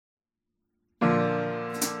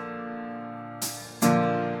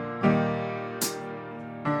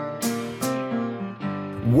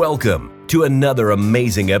Welcome to another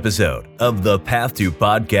amazing episode of The Path to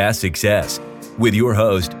Podcast Success with your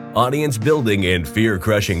host, audience building and fear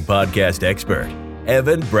crushing podcast expert,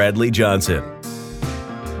 Evan Bradley Johnson.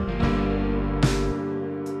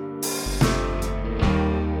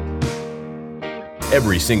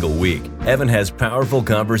 Every single week, Evan has powerful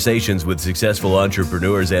conversations with successful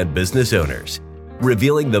entrepreneurs and business owners,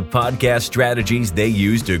 revealing the podcast strategies they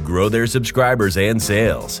use to grow their subscribers and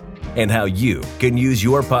sales, and how you can use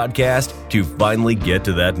your podcast to finally get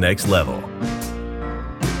to that next level.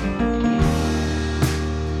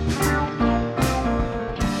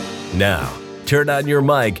 Now, turn on your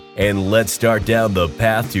mic and let's start down the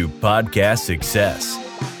path to podcast success.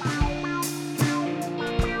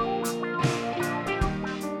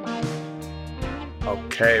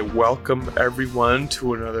 Okay, welcome everyone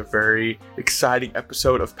to another very exciting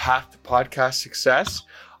episode of Path to Podcast Success.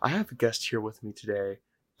 I have a guest here with me today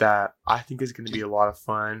that I think is going to be a lot of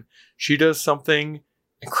fun. She does something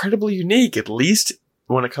incredibly unique, at least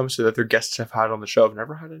when it comes to the other guests I've had on the show. I've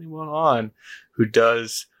never had anyone on who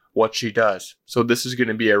does what she does. So this is going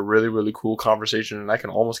to be a really, really cool conversation, and I can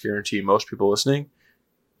almost guarantee most people listening,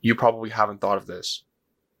 you probably haven't thought of this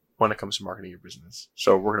when it comes to marketing your business.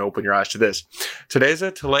 So we're going to open your eyes to this. Teresa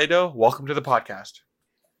Toledo, welcome to the podcast.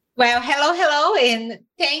 Well, hello, and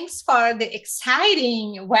thanks for the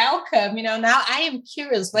exciting welcome. Now I am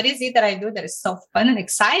curious, what is it that I do that is so fun and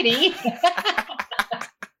exciting?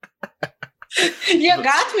 You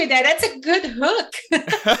got me there. That's a good hook.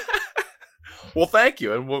 Well, thank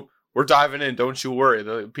you. And we're diving in. Don't you worry.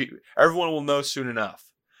 Everyone will know soon enough.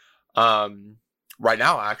 Right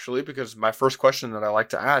now, actually, because my first question that I like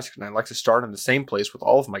to ask, and I like to start in the same place with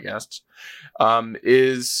all of my guests,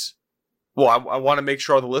 is... Well, I want to make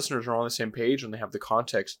sure the listeners are on the same page and they have the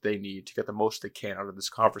context they need to get the most they can out of this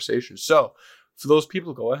conversation. So for those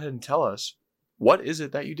people, go ahead and tell us, what is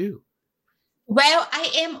it that you do? Well, I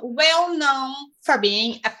am well known for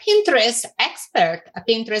being a Pinterest expert, a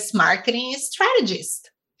Pinterest marketing strategist.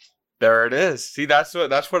 There it is. See, that's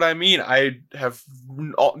what I mean. I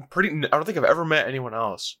don't think I've ever met anyone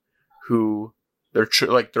else who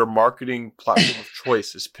their marketing platform of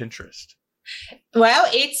choice is Pinterest. Well,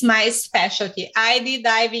 it's my specialty. I did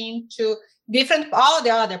dive into all the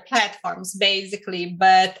other platforms, basically.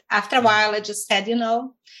 But after a while, I just said,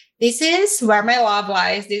 this is where my love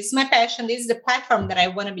lies. This is my passion. This is the platform that I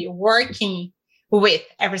want to be working with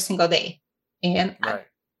every single day. And right.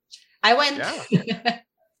 I went. Yeah.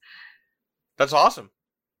 That's awesome.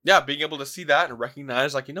 Yeah, being able to see that and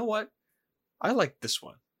recognize, you know what? I like this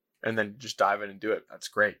one. And then just dive in and do it. That's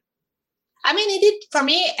great. I mean, it did for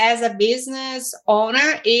me as a business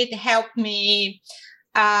owner. It helped me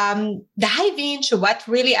dive into what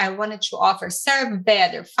really I wanted to offer, serve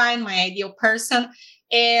better, find my ideal person,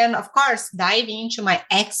 and of course, dive into my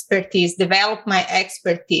expertise, develop my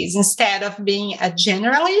expertise instead of being a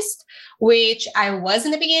generalist, which I was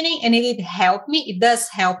in the beginning, and it did help me. It does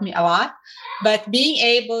help me a lot, but being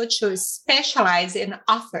able to specialize and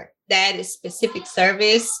offer that specific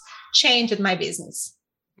service changed my business.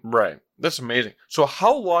 Right. That's amazing. So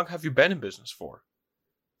how long have you been in business for?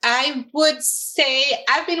 I would say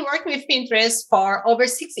I've been working with Pinterest for over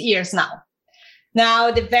 6 years now.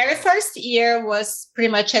 Now, the very first year was pretty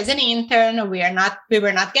much as an intern. We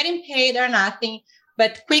were not getting paid or nothing,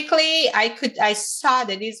 but quickly I saw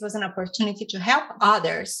that this was an opportunity to help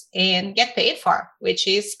others and get paid for, which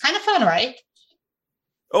is kind of fun, right?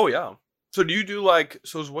 Oh, yeah. So do you do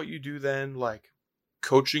is what you do then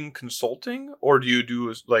coaching, consulting, or do you do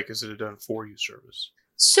is it a done for you service?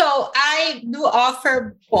 So I do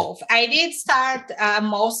offer both. I did start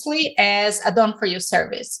mostly as a done for you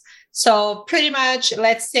service. So pretty much,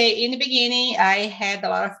 let's say in the beginning, I had a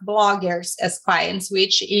lot of bloggers as clients,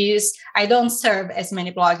 which is I don't serve as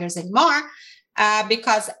many bloggers anymore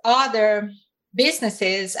because other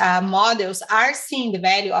businesses, models are seeing the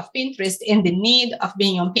value of Pinterest and the need of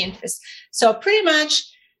being on Pinterest. So pretty much,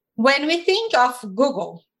 when we think of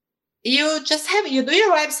Google, you do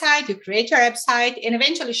your website, you create your website, and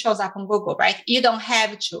eventually shows up on Google, right? You don't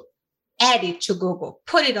have to add it to Google,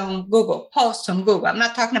 put it on Google, post on Google. I'm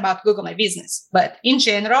not talking about Google My Business, but in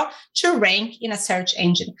general, to rank in a search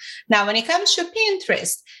engine. Now, when it comes to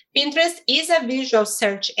Pinterest, Pinterest is a visual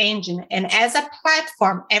search engine. And as a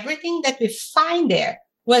platform, everything that we find there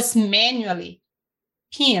was manually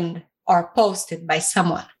pinned or posted by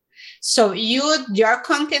someone. So your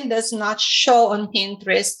content does not show on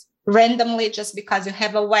Pinterest randomly just because you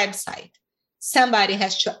have a website. Somebody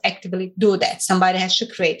has to actively do that. Somebody has to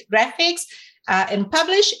create graphics and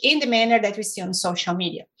publish in the manner that we see on social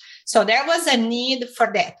media. So there was a need for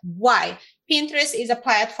that. Why? Pinterest is a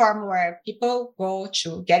platform where people go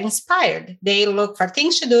to get inspired. They look for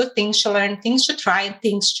things to do, things to learn, things to try, and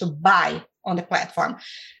things to buy on the platform.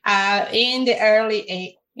 In the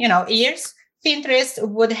early years, Pinterest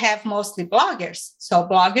would have mostly bloggers. So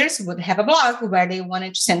bloggers would have a blog where they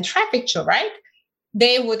wanted to send traffic to, right?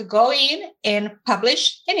 They would go in and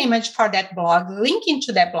publish an image for that blog, linking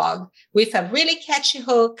to that blog with a really catchy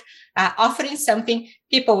hook, offering something.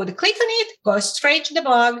 People would click on it, go straight to the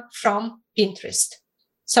blog from Pinterest.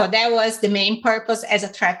 So that was the main purpose as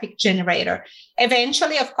a traffic generator.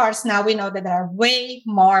 Eventually, of course, now we know that there are way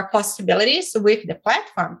more possibilities with the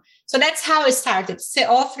platform. So that's how it started,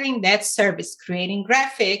 offering that service, creating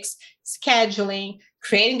graphics, scheduling,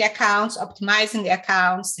 creating the accounts, optimizing the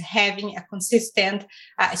accounts, having a consistent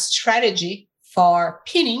strategy for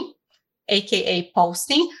pinning, aka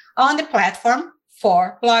posting, on the platform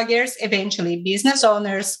for bloggers, eventually business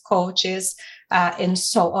owners, coaches, and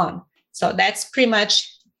so on. So that's pretty much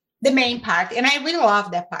the main part. And I really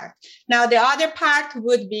love that part. Now, the other part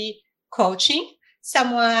would be coaching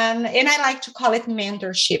someone, and I like to call it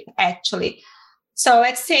mentorship, actually. So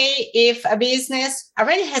let's say if a business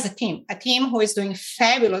already has a team who is doing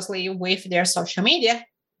fabulously with their social media,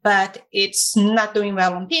 but it's not doing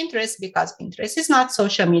well on Pinterest because Pinterest is not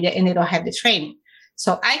social media and they don't have the training.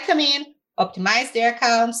 So I come in, optimize their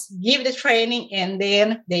accounts, give the training, and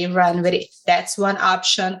then they run with it. That's one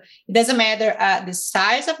option. It doesn't matter the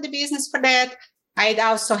size of the business for that. I'd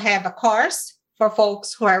also have a course for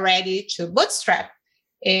folks who are ready to bootstrap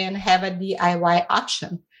and have a DIY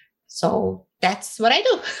option. So that's what I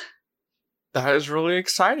do. That is really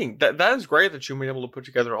exciting. That is great that you've been able to put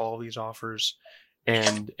together all these offers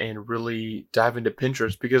and really dive into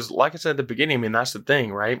Pinterest, because like I said at the beginning, I mean, that's the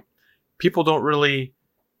thing, right? People don't really,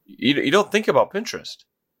 you don't think about Pinterest.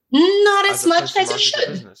 Not as much as you should.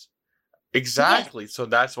 Business. Exactly. Yeah. So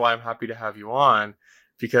that's why I'm happy to have you on,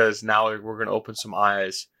 because now we're going to open some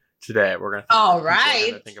eyes today. We're going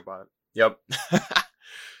to think about it. Yep.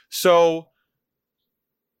 So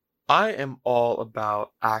I am all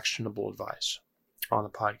about actionable advice on the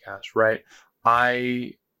podcast, right?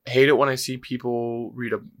 I hate it when I see people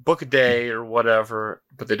read a book a day or whatever,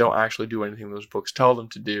 but they don't actually do anything those books tell them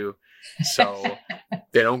to do. So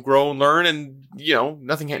they don't grow and learn, and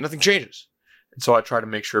nothing changes. And so I try to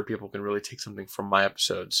make sure people can really take something from my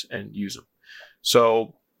episodes and use them.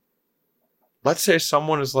 So let's say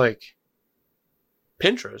someone is like,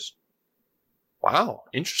 Pinterest? Wow,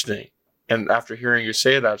 interesting. And after hearing you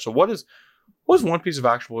say that, so what is one piece of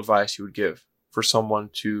actual advice you would give for someone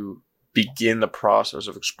to begin the process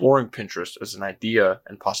of exploring Pinterest as an idea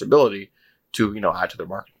and possibility to, add to their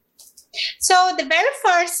marketing? So the very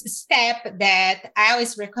first step that I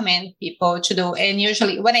always recommend people to do, and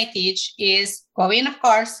usually when I teach, is go in, of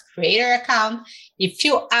course, create your account. If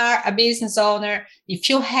you are a business owner, if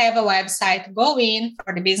you have a website, go in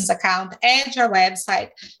for the business account, add your website.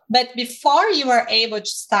 But before you are able to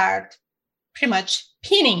start pretty much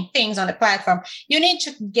pinning things on the platform, you need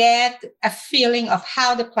to get a feeling of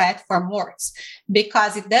how the platform works,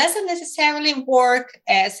 because it doesn't necessarily work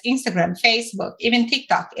as Instagram, Facebook, even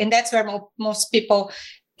TikTok. And that's where most people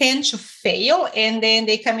tend to fail. And then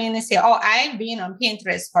they come in and say, oh, I've been on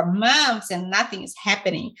Pinterest for months and nothing is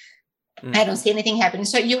happening. I don't see anything happening.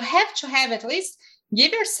 So you have to have at least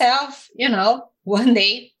give yourself, one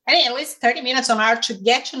day, at least 30 minutes an hour to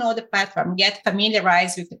get to know the platform, get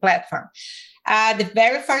familiarized with the platform. The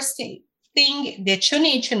very first thing that you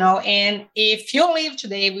need to know, and if you leave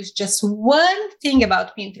today with just one thing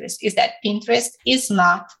about Pinterest, is that Pinterest is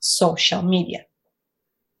not social media.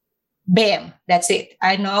 Bam, that's it.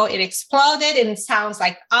 I know it exploded and it sounds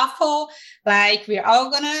like awful, like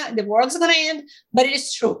the world's gonna end, but it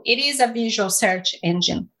is true. It is a visual search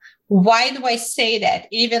engine. Why do I say that?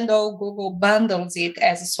 Even though Google bundles it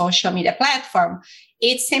as a social media platform,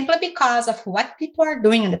 it's simply because of what people are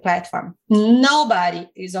doing on the platform. Nobody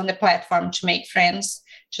is on the platform to make friends,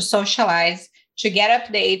 to socialize, to get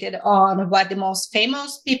updated on what the most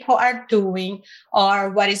famous people are doing or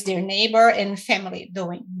what is their neighbor and family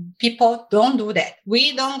doing. People don't do that.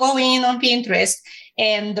 We don't go in on Pinterest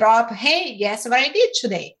and drop, hey, guess what I did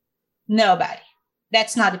today? Nobody.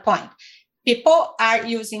 That's not the point. People are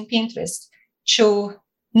using Pinterest to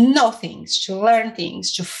know things, to learn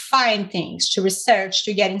things, to find things, to research,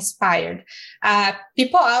 to get inspired.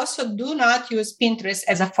 People also do not use Pinterest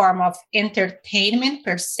as a form of entertainment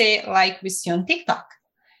per se, like we see on TikTok.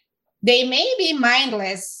 They may be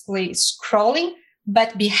mindlessly scrolling,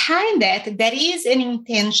 but behind that, there is an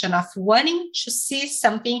intention of wanting to see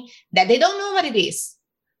something that they don't know what it is.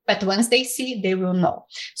 But once they see, they will know.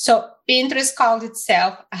 So Pinterest calls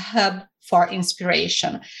itself a hub for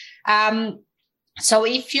inspiration. So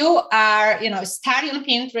if you are, starting on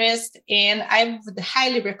Pinterest, and I would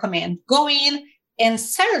highly recommend go in and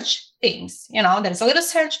search things. There's a little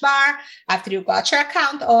search bar after you got your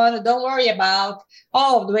account on. Don't worry about,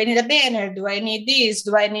 do I need a banner? Do I need this?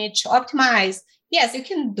 Do I need to optimize? Yes, you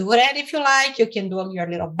can do that if you like. You can do your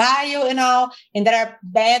little bio and all, and there are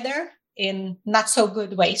better and not so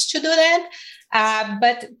good ways to do that.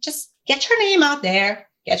 But just get your name out there,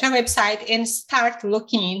 get your website, and start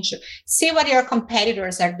looking into, see what your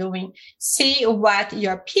competitors are doing, see what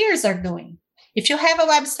your peers are doing. If you have a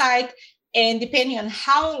website, and depending on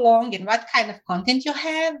how long and what kind of content you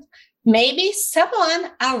have, maybe someone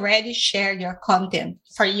already shared your content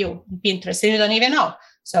for you on Pinterest and you don't even know.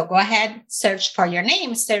 So go ahead, search for your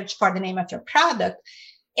name, search for the name of your product.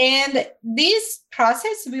 And this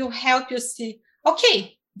process will help you see,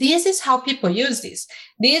 okay, this is how people use this.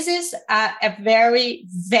 This is a very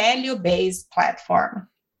value-based platform.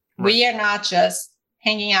 Right. We are not just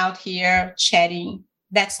hanging out here, chatting.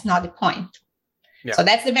 That's not the point. Yeah. So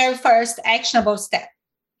that's the very first actionable step.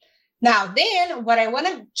 Now, then what I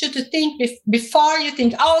wanted you to think before you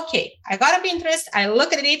think, okay, I got a Pinterest, I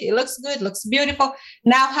look at it looks good, looks beautiful.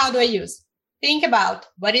 Now, how do I use? Think about,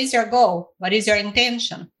 what is your goal? What is your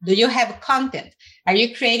intention? Do you have content? Are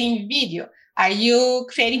you creating video? Are you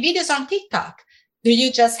creating videos on TikTok? Do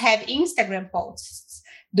you just have Instagram posts?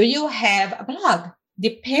 Do you have a blog?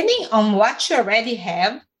 Depending on what you already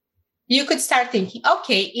have, you could start thinking,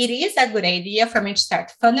 okay, it is a good idea for me to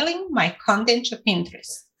start funneling my content to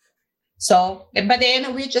Pinterest. So, but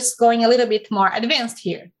then we're just going a little bit more advanced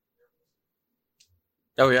here.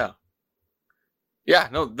 Oh, yeah. Yeah,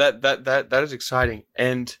 no, that is exciting.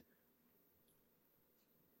 And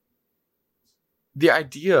the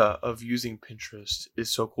idea of using Pinterest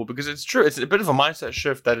is so cool because it's true. It's a bit of a mindset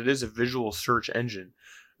shift that it is a visual search engine,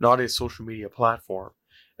 not a social media platform.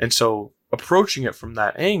 And so approaching it from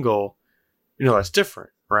that angle, that's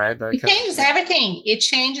different. Right? It changes everything. It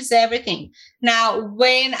changes everything. Now,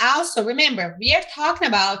 when also remember, we are talking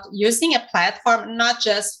about using a platform not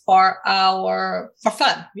just for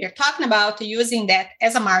fun. We are talking about using that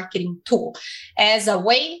as a marketing tool, as a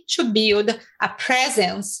way to build a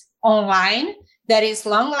presence online that is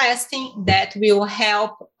long lasting, that will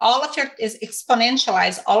help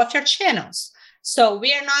exponentialize all of your channels. So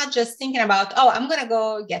we are not just thinking about, I'm going to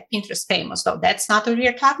go get Pinterest famous. So that's not what we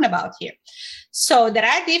are talking about here. So there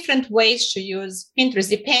are different ways to use Pinterest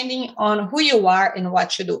depending on who you are and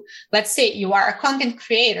what you do. Let's say you are a content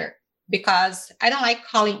creator, because I don't like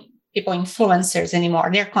calling people influencers anymore.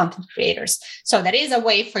 They're content creators. So there is a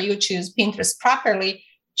way for you to use Pinterest properly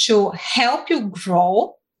to help you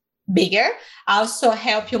grow bigger, also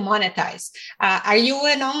help you monetize. Are you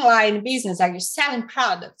an online business? Are you selling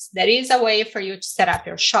products? There is a way for you to set up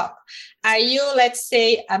your shop. Are you, let's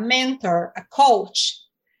say, a mentor, a coach?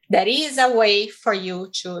 There is a way for you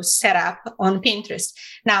to set up on Pinterest.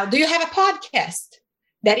 Now, do you have a podcast?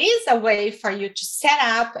 There is a way for you to set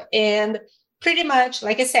up and pretty much,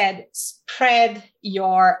 like I said, spread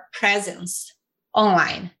your presence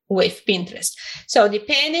online with Pinterest. So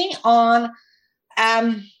depending on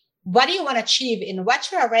what do you want to achieve and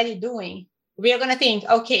what you're already doing, we are going to think,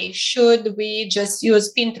 okay, should we just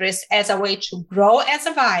use Pinterest as a way to grow as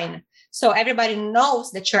a vine? So everybody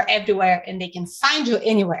knows that you're everywhere and they can find you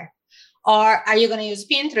anywhere. Or are you going to use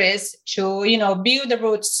Pinterest to, build the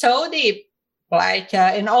roots so deep, like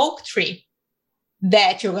an oak tree,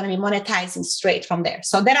 that you're going to be monetizing straight from there?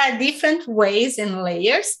 So there are different ways and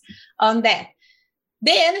layers on that.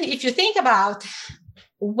 Then if you think about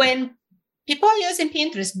when people are using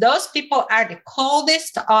Pinterest, those people are the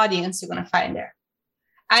coldest audience you're going to find there.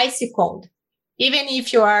 Icy cold. Even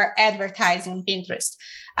if you are advertising Pinterest,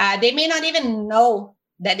 they may not even know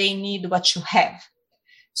that they need what you have.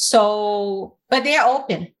 So, but they are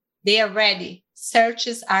open. They are ready.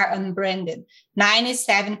 Searches are unbranded.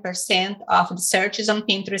 97% of the searches on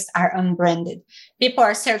Pinterest are unbranded. People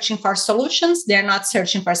are searching for solutions. They're not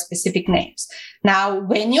searching for specific names. Now,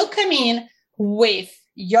 when you come in with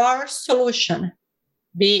your solution,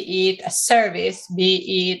 be it a service,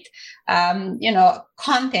 be it,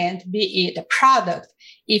 content, be it a product,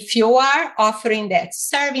 if you are offering that,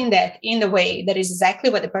 serving that in the way that is exactly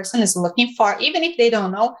what the person is looking for, even if they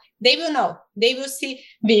don't know, they will know. They will see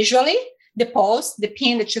visually the post, the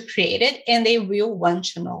pin that you created, and they will want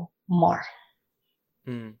to know more.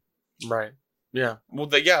 Right. Yeah. Well,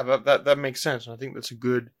 that makes sense. I think that's a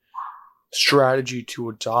good strategy to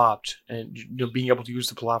adopt, and being able to use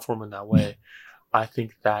the platform in that way. I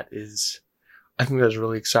think that is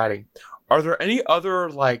really exciting. Are there any other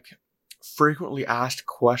frequently asked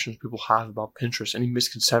questions people have about Pinterest? Any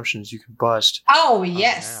misconceptions you can bust? Oh,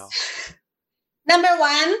 yes. Number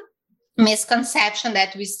one misconception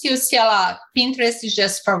that we still see a lot: Pinterest is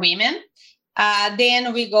just for women.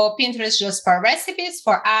 Then we go Pinterest just for recipes,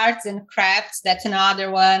 for arts and crafts. That's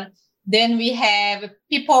another one. Then we have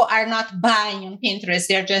people are not buying on Pinterest.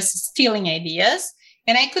 They're just stealing ideas.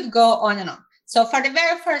 And I could go on and on. So for the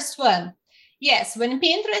very first one, yes, when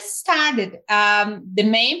Pinterest started, the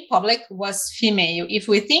main public was female. If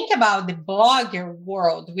we think about the blogger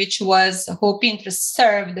world, which was who Pinterest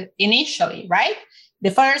served initially, right?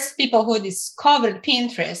 The first people who discovered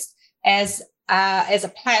Pinterest as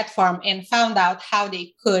a platform and found out how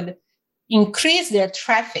they could increase their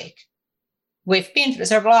traffic with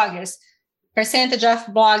Pinterest or bloggers, percentage of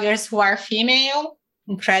bloggers who are female,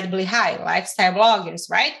 incredibly high, lifestyle bloggers,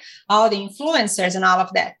 right? All the influencers and all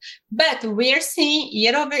of that. But we're seeing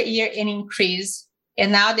year over year an increase.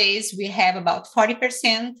 And nowadays we have about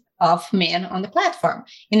 40% of men on the platform,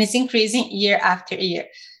 and it's increasing year after year.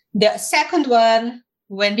 The second one,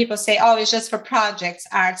 when people say, oh, it's just for projects,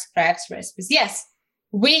 arts, crafts, recipes. Yes,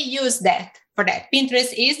 we use that for that.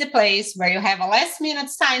 Pinterest is the place where you have a last minute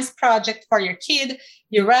science project for your kid.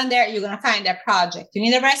 You run there, you're going to find that project. You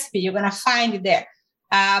need a recipe, you're going to find it there.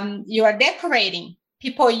 You are decorating.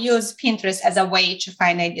 People use Pinterest as a way to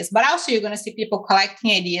find ideas, but also you're going to see people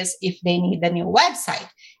collecting ideas if they need a new website,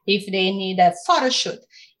 if they need a photo shoot,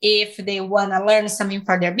 if they want to learn something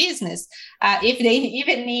for their business, if they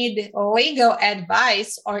even need legal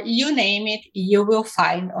advice, or you name it, you will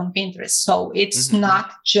find on Pinterest. So it's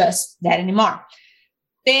not just that anymore.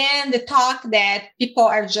 Then the talk that people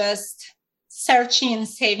are just searching and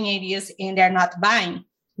saving ideas and they're not buying,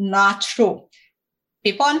 not true.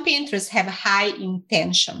 People on Pinterest have high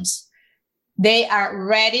intentions. They are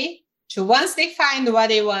ready to, once they find what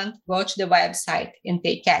they want, go to the website and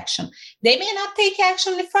take action. They may not take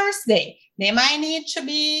action the first day. They might need to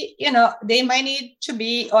be, they might need to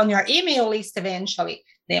be on your email list eventually.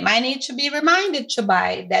 They might need to be reminded to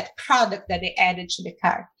buy that product that they added to the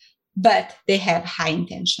cart, but they have high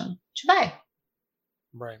intention to buy.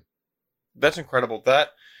 Right. That's incredible. That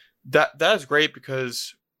is great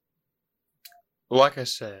because, like I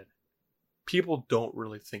said, people don't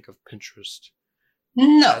really think of Pinterest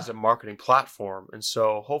as a marketing platform. And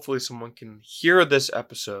so hopefully someone can hear this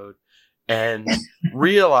episode and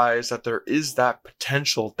realize that there is that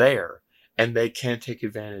potential there and they can take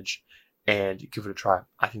advantage and give it a try.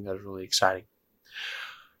 I think that is really exciting.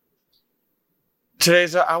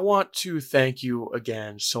 Teresa, I want to thank you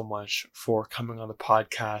again so much for coming on the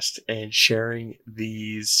podcast and sharing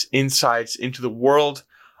these insights into the world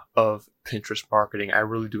of Pinterest marketing. I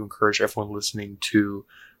really do encourage everyone listening to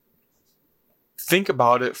think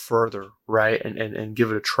about it further, right? And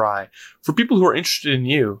give it a try. For people who are interested in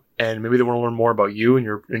you and maybe they want to learn more about you and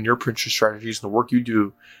your Pinterest strategies and the work you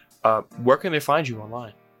do, where can they find you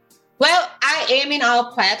online? Well, I am in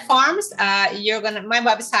all platforms. My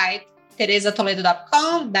website,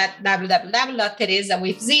 teresatoledo.com,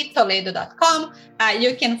 www.teresawithztoledo.com.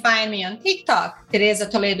 You can find me on TikTok,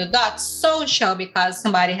 teresatoledo.social, because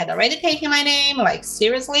somebody had already taken my name, like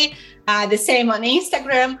seriously. The same on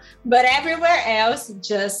Instagram, but everywhere else,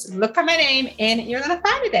 just look for my name and you're going to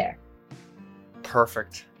find it there.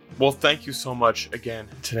 Perfect. Well, thank you so much again,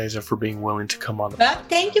 Teresa, for being willing to come on. Well,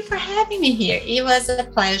 thank you for having me here. It was a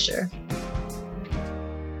pleasure.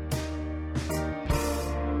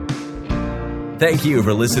 Thank you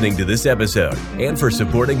for listening to this episode and for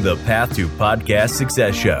supporting the Path to Podcast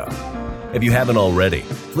Success Show. If you haven't already,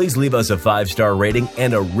 please leave us a 5-star rating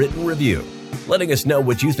and a written review, letting us know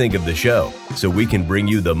what you think of the show so we can bring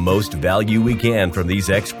you the most value we can from these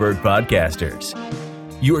expert podcasters.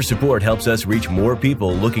 Your support helps us reach more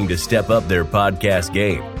people looking to step up their podcast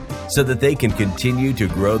game so that they can continue to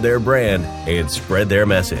grow their brand and spread their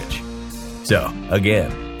message. So,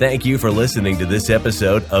 again, thank you for listening to this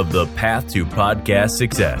episode of The Path to Podcast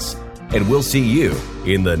Success, and we'll see you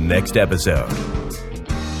in the next episode.